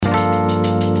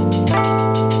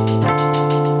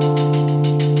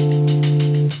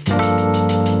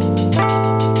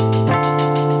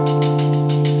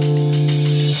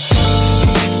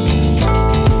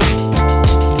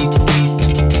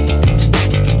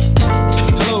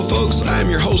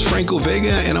your host, Franco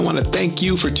Vega, and I want to thank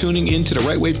you for tuning in to the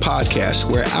Right Way Podcast,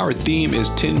 where our theme is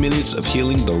 10 minutes of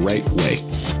healing the right way.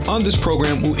 On this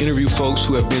program, we'll interview folks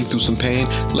who have been through some pain,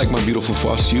 like my beautiful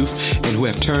foster youth, and who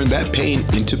have turned that pain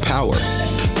into power.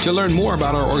 To learn more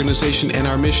about our organization and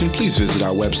our mission, please visit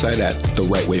our website at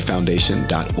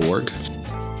therightwayfoundation.org.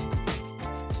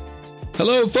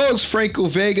 Hello, folks. Franco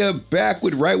Vega back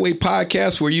with Right Way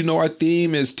Podcast, where you know our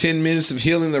theme is 10 minutes of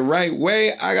healing the right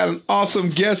way. I got an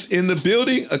awesome guest in the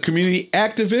building, a community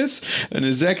activist, an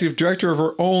executive director of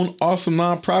her own awesome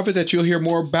nonprofit that you'll hear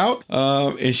more about.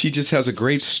 And she just has a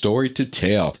great story to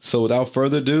tell. So without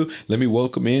further ado, let me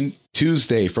welcome in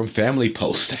Tuesday from Family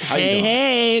Post. How you doing?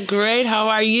 Hey, great. How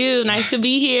are you? Nice to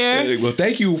be here. Well,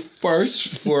 thank you first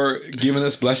for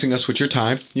blessing us with your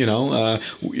time. You know,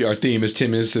 our theme is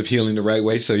 10 minutes of healing the right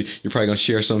way. So you're probably going to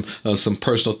share some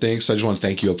personal things. So I just want to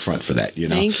thank you up front for that. You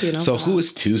know, thank you. So who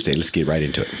is Tuesday? Let's get right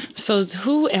into it. So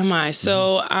who am I?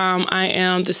 So I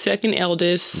am the second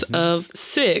eldest of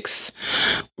 6,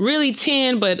 really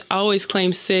 10, but I always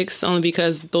claim 6 only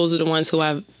because those are the ones who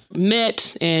I've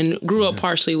met and grew up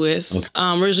partially with. Okay.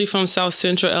 Originally from South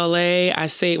Central LA. I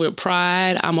say it with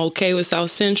pride. I'm okay with South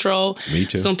Central. Me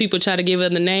too. Some people try to give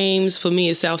other names. For me,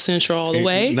 it's South Central all the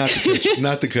way. Not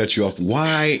to cut you off.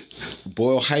 Why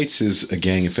Boyle Heights is a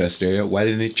gang-infested area? Why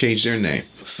didn't they change their name?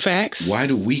 Facts. Why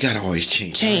do we gotta always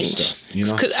change our stuff? You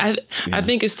know? Because I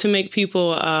think it's to make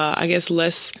people, I guess,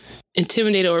 less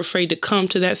intimidated or afraid to come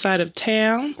to that side of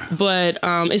town. But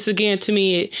it's, again, to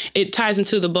me, it ties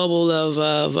into the bubble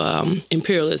of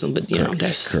imperialism. But, you know,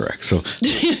 that's correct. So,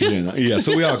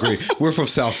 so we all agree. We're from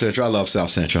South Central. I love South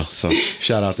Central. So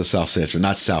shout out to South Central,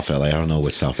 not South LA. I don't know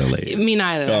what South LA is. Me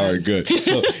neither. All right, good.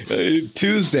 So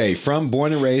Tuesday, from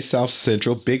born and raised South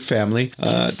Central, big family.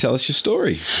 Tell us your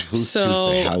story. Who's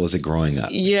Tuesday? How was it growing up?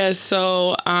 Yeah,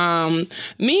 so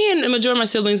me and the majority of my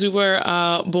siblings, we were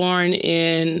born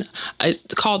in,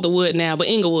 it's called the Wood now, but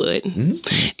Inglewood. Mm-hmm.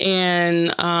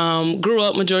 And grew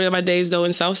up majority of my days, though,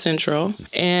 in South Central.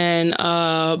 And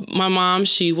my mom,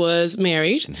 she was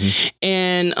married. Mm-hmm.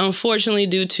 And unfortunately,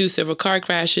 due to several car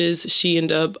crashes, she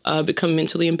ended up becoming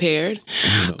mentally impaired.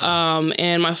 Mm-hmm.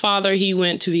 And my father, he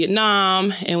went to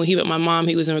Vietnam. And when he met my mom,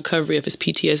 he was in recovery of his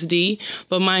PTSD.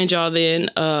 But mind y'all, then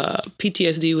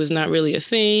PTSD was not really a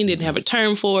thing, didn't have a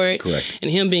term for it. Correct. And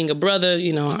him being a brother,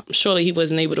 you know, surely he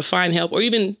wasn't able to find help or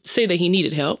even say that he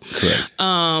needed help. Correct.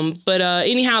 But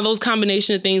anyhow, those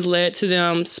combination of things led to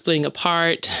them splitting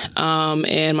apart.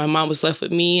 And my mom was left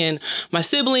with me and my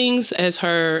siblings as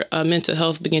her mental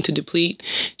health began to deplete.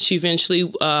 She eventually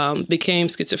became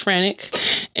schizophrenic.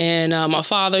 And my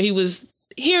father, he was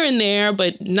here and there,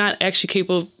 but not actually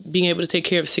capable of being able to take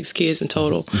care of 6 kids in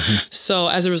total. Mm-hmm. So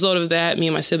as a result of that, me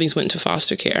and my siblings went into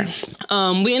foster care.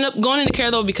 We ended up going into care,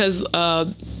 though, because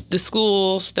the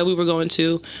schools that we were going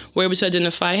to were able to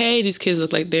identify, hey, these kids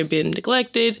look like they're being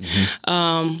neglected.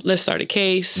 Mm-hmm. Let's start a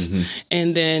case. Mm-hmm.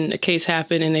 And then a case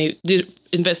happened and they did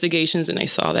investigations and they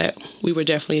saw that we were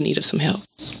definitely in need of some help.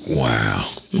 Wow.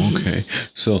 Mm-hmm. Okay.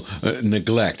 So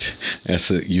neglect, that's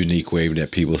a unique way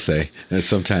that people say. And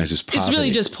sometimes it's poverty. It's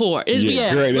really just poor. It's,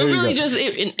 great. But really just,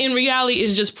 in reality,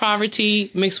 it's just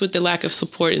poverty mixed with the lack of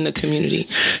support in the community.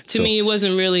 To me, it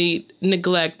wasn't really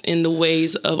neglect in the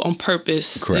ways of on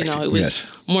purpose. Correct. You know, it was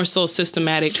more so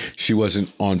systematic. She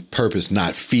wasn't on purpose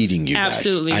not feeding you guys.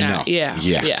 Absolutely not. I know.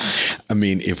 Yeah. I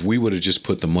mean, if we would have just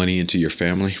put the money into your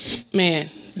family, man,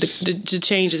 the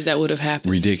changes that would have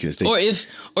happened. Ridiculous. Or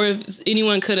if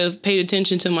anyone could have paid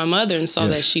attention to my mother and saw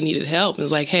that she needed help and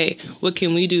was like, hey, what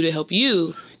can we do to help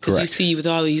you? Because you see with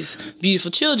all these beautiful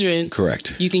children,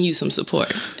 correct, you can use some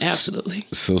support. Absolutely.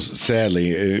 So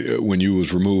sadly, when you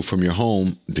was removed from your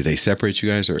home, did they separate you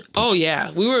guys? Or oh yeah,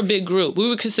 we were a big group. We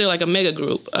were considered like a mega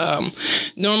group.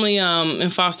 Normally, in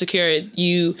foster care,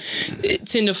 you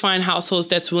tend to find households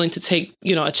that's willing to take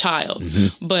a child.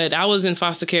 Mm-hmm. But I was in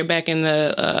foster care back in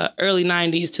the early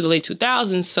 '90s to the late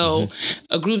 2000s. So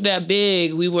a group that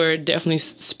big, we were definitely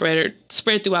spread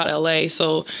throughout LA.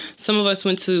 So some of us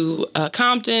went to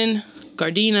Compton,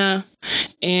 Gardena,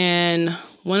 and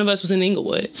one of us was in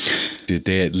Inglewood. Did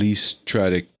they at least try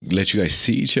to let you guys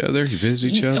see each other,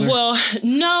 visit each other? Well,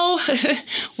 no.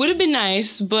 Would have been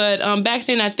nice, but back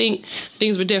then I think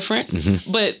things were different.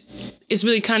 Mm-hmm. But it's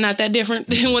really kind of not that different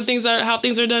than how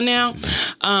things are done now.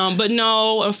 But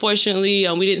no, unfortunately,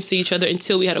 we didn't see each other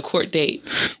until we had a court date.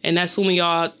 And that's when we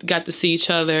all got to see each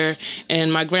other.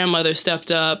 And my grandmother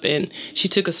stepped up and she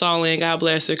took us all in, God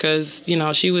bless her, because,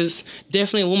 she was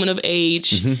definitely a woman of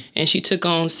age. And she took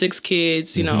on 6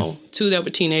 kids, 2 that were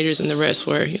teenagers and the rest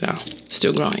were,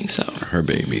 still growing. So her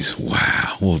babies.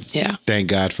 Wow. Well, yeah. Thank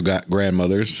God for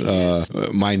grandmothers. Yes.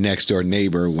 My next door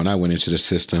neighbor, when I went into the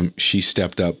system, she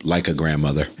stepped up like a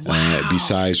grandmother. Wow.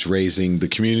 Besides raising the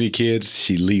community kids,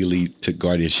 she legally took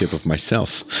guardianship of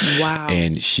myself. Wow.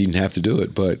 And she didn't have to do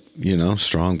it, but,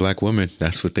 strong Black women,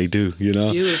 that's what they do,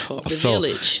 Beautiful. The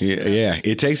village. Yeah,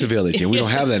 it takes a village, and we don't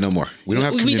have that no more. We don't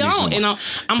have communities We don't, no more. and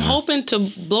I'm hoping to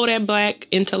blow that back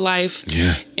into life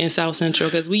in South Central,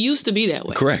 because we used to be that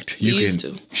way. Correct. We used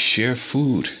to share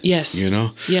food. Yes.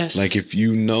 Yes. Like if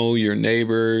your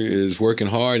neighbor is working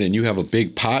hard and you have a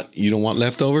big pot, you don't want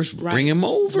leftovers, bring him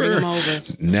over.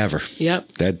 Never.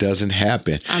 Yep. That doesn't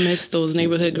happen. I miss those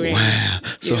neighborhood grannies. Wow.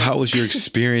 So how was your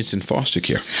experience in foster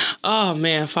care? Oh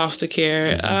man, foster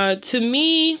care. To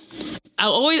me,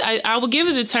 I would give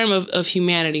it the term of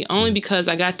humanity, only because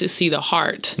I got to see the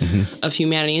heart of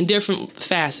humanity in different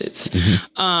facets.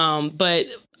 But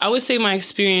I would say my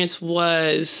experience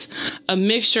was a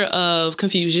mixture of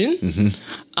confusion,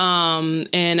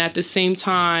 and at the same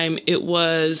time, it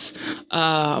was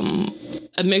a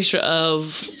mixture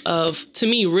of to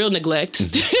me, real neglect.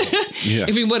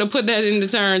 If we want to put that into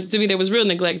terms, to me, there was real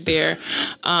neglect there.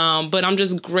 But I'm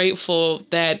just grateful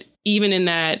that even in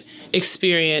that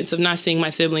experience of not seeing my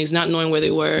siblings, not knowing where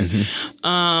they were,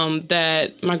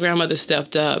 that my grandmother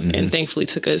stepped up and thankfully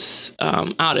took us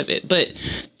out of it. But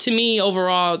to me,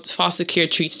 overall, foster care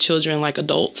treats children like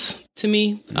adults to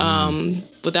me,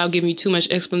 without giving you too much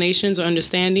explanations or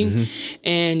understanding.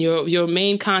 And your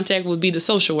main contact would be the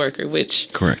social worker,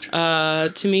 which correct.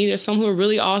 To me, there's some who are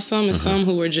really awesome and some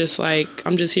who are just like,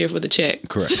 I'm just here for the check.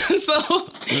 Correct.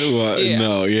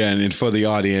 And for the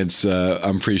audience,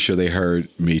 I'm pretty sure they heard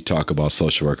me talk about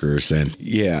social workers, and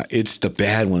it's the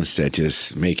bad ones that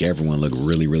just make everyone look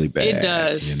really, really bad. It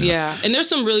does, and there's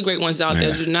some really great ones out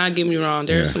there. Do not get me wrong,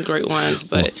 there are some great ones,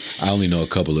 but I only know a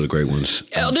couple of the great ones.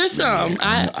 There's some.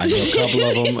 I know a couple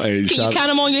of them. Can you count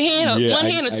them on your hand? One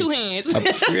hand or 2 hands?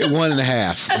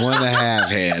 1.5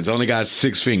 hands. Only got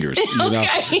 6 fingers.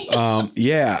 Okay.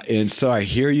 And so I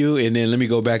hear you. And then let me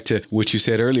go back to what you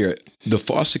said earlier. The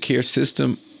foster care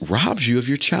system robs you of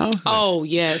your childhood. Oh,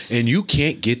 yes. And you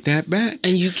can't get that back.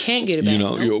 And you can't get it back.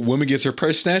 A woman gets her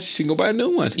purse snatched, she can go buy a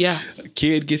new one. Yeah. A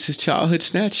kid gets his childhood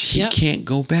snatched, he can't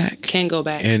go back. Can't go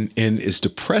back. And it's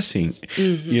depressing,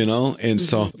 And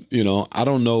so, I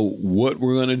don't know what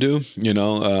we're going to do,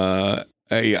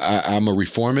 I'm a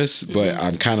reformist, but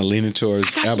I'm kind of leaning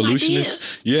towards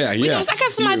abolitionist. I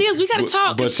got some ideas. We got to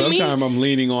talk. But sometimes I'm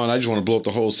leaning on, I just want to blow up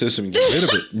the whole system and get rid of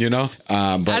it,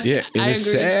 But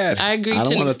it's sad. I agree. I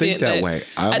don't want to think that way.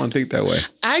 I don't want to think that way.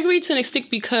 I agree to an extent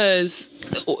because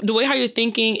the way how you're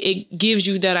thinking, it gives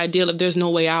you that idea of there's no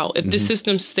way out. If the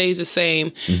system stays the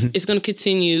same, it's going to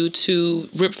continue to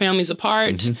rip families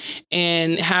apart,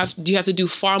 and you have to do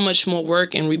far much more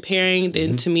work in repairing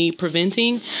than to me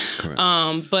preventing.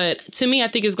 But to me, I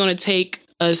think it's going to take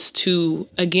us to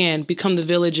again become the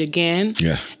village again,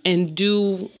 and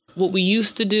do what we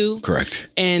used to do. Correct.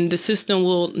 And the system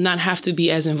will not have to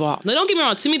be as involved. Now, don't get me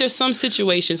wrong. To me, there's some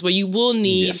situations where you will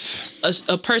need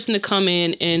a person to come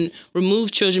in and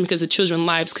remove children because the children's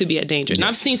lives could be at danger. And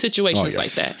I've seen situations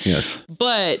like that. Yes.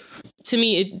 But to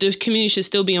me, the community should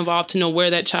still be involved to know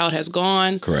where that child has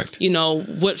gone. Correct.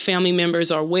 What family members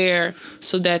are where,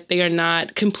 so that they are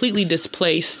not completely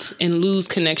displaced and lose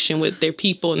connection with their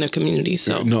people and their community.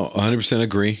 So no, 100%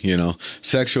 agree.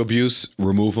 Sexual abuse,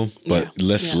 remove them, but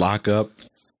let's lock up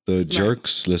the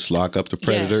jerks. Let's lock up the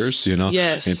predators,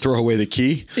 and throw away the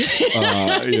key.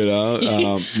 I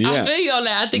feel you on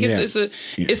that. I think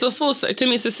it's a full, to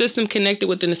me, it's a system connected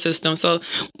within the system. So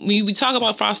we talk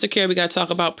about foster care, we got to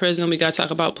talk about prison, we got to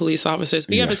talk about police officers.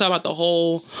 We have to talk about the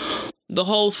whole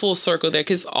full circle there,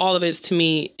 because all of it's, to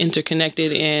me,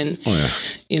 interconnected. And,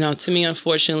 to me,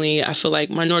 unfortunately, I feel like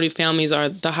minority families are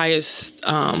the highest,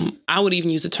 I would even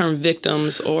use the term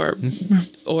victims or people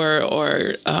who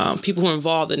are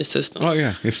involved in the system. Oh,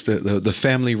 yeah. It's the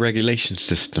family regulation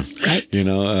system. Right.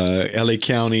 LA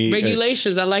County.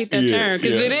 Regulations. I like that term,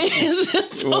 because it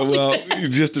is. Well,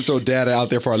 just to throw data out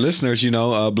there for our listeners,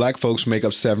 Black folks make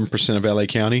up 7% of LA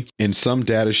County. And some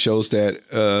data shows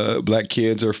that Black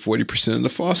kids are 40% in the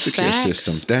foster care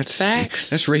system. That's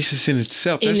racist in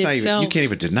itself. You can't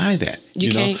even deny that.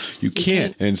 You know, you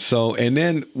can't. And so, and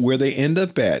then where they end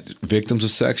up at, victims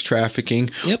of sex trafficking,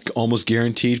 almost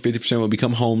guaranteed 50% will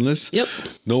become homeless.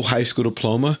 No high school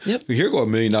diploma. Here go $1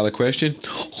 million question.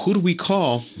 Who do we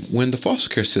call when the foster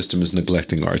care system is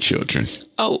neglecting our children?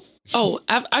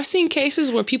 I've seen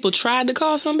cases where people tried to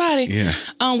call somebody.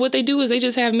 What they do is they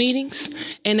just have meetings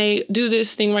and they do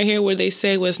this thing right here where they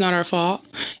say, well, it's not our fault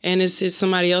and it's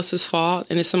somebody else's fault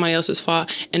and it's somebody else's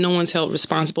fault and no one's held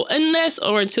responsible unless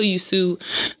or until you sue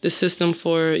the system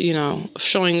for,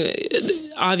 showing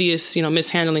obvious,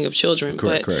 mishandling of children.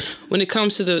 Correct. When it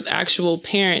comes to the actual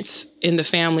parents in the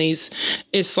families,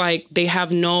 it's like they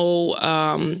have no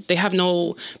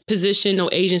position, no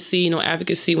agency, no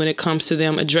advocacy when it comes to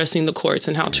them addressing the courts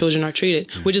and how children are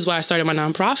treated, which is why I started my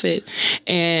nonprofit.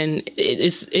 And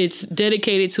it's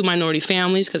dedicated to minority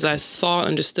families because I saw,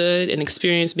 understood, and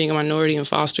experienced being a minority in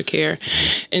foster care.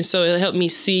 And so it helped me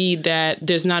see that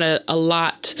there's not a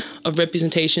lot of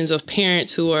representations of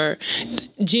parents who are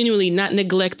genuinely not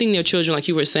neglecting their children, like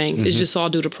you were saying. It's just all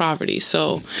due to poverty.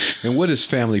 So, and what is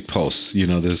Family Post?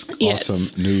 This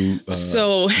awesome new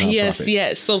nonprofit.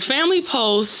 Yes. So Family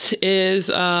Post is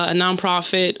a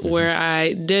nonprofit where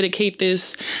I dedicate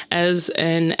this as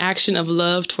an action of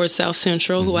love towards South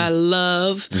Central, who I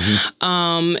love.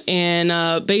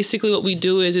 And basically what we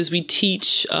do is we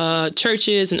teach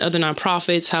churches and other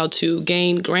nonprofits how to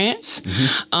gain grants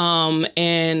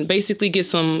and basically get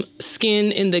some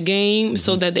skin in the game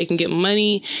so that they can get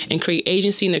money and create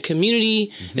agency in their community.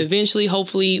 Eventually,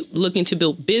 hopefully, looking to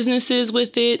build businesses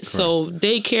with it. Correct. So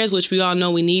daycares, which we all know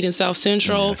we need in South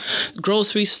Central,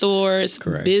 grocery stores,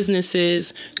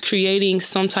 businesses, creating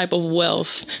some type of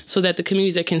wealth so that the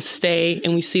communities that can stay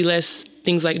and we see less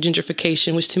things like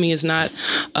gentrification, which to me is not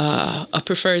a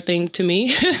preferred thing to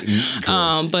me.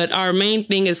 But our main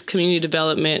thing is community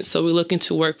development. So we're looking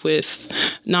to work with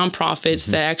nonprofits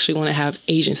that actually want to have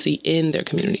agency in their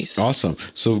communities. Awesome.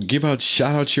 So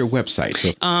shout out your website.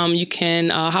 So. You can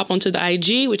hop onto the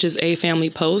IG, which is A Family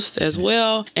Post as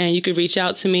well. And you can reach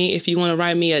out to me if you want to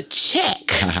write me a check.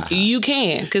 You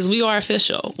can, because we are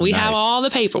official. We have all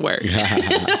the paperwork.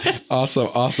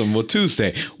 Awesome. Well,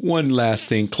 Tuesday, one last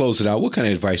thing, close it out. What kind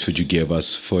of advice would you give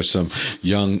us for some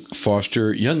young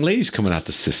ladies coming out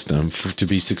the system to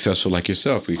be successful like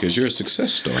yourself? Because you're a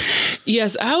success story.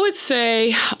 Yes, I would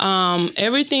say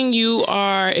everything you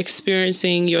are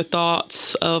experiencing, your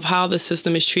thoughts of how the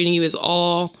system is treating you is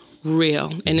all real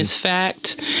and it's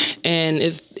fact. And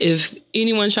if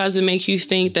anyone tries to make you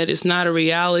think that it's not a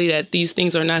reality, that these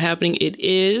things are not happening, it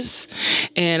is.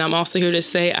 And I'm also here to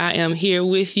say I am here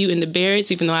with you in the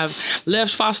Barretts, even though I've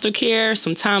left foster care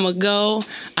some time ago.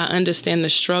 I understand the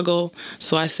struggle.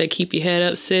 So I say, keep your head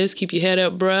up, sis. Keep your head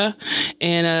up, bruh.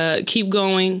 And keep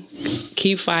going,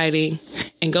 keep fighting,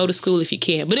 and go to school if you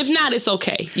can. But if not, it's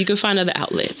okay. You can find other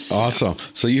outlets. Awesome.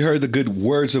 So you heard the good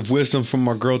words of wisdom from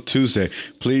our girl Tuesday.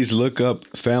 Please look up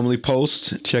Family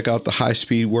Post. Check out the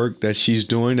high-speed work that she's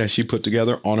doing, that she put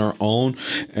together on her own.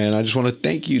 And I just want to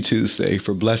thank you, Tuesday,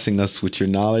 for blessing us with your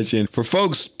knowledge. And for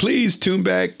folks, please tune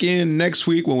back in next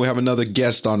week when we have another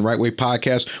guest on Right Way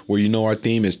Podcast, where our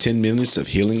theme is 10 minutes of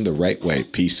healing the right way.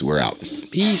 Peace. We're out.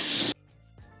 Peace.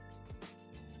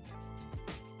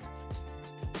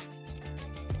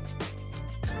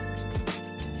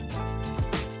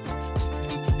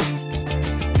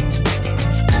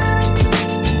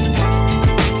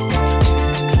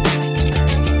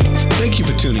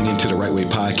 Tuning into the Right Way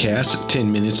Podcast,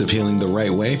 10 minutes of healing the right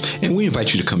way, and we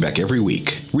invite you to come back every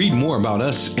week. Read more about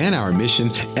us and our mission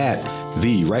at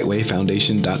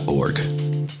therightwayfoundation.org.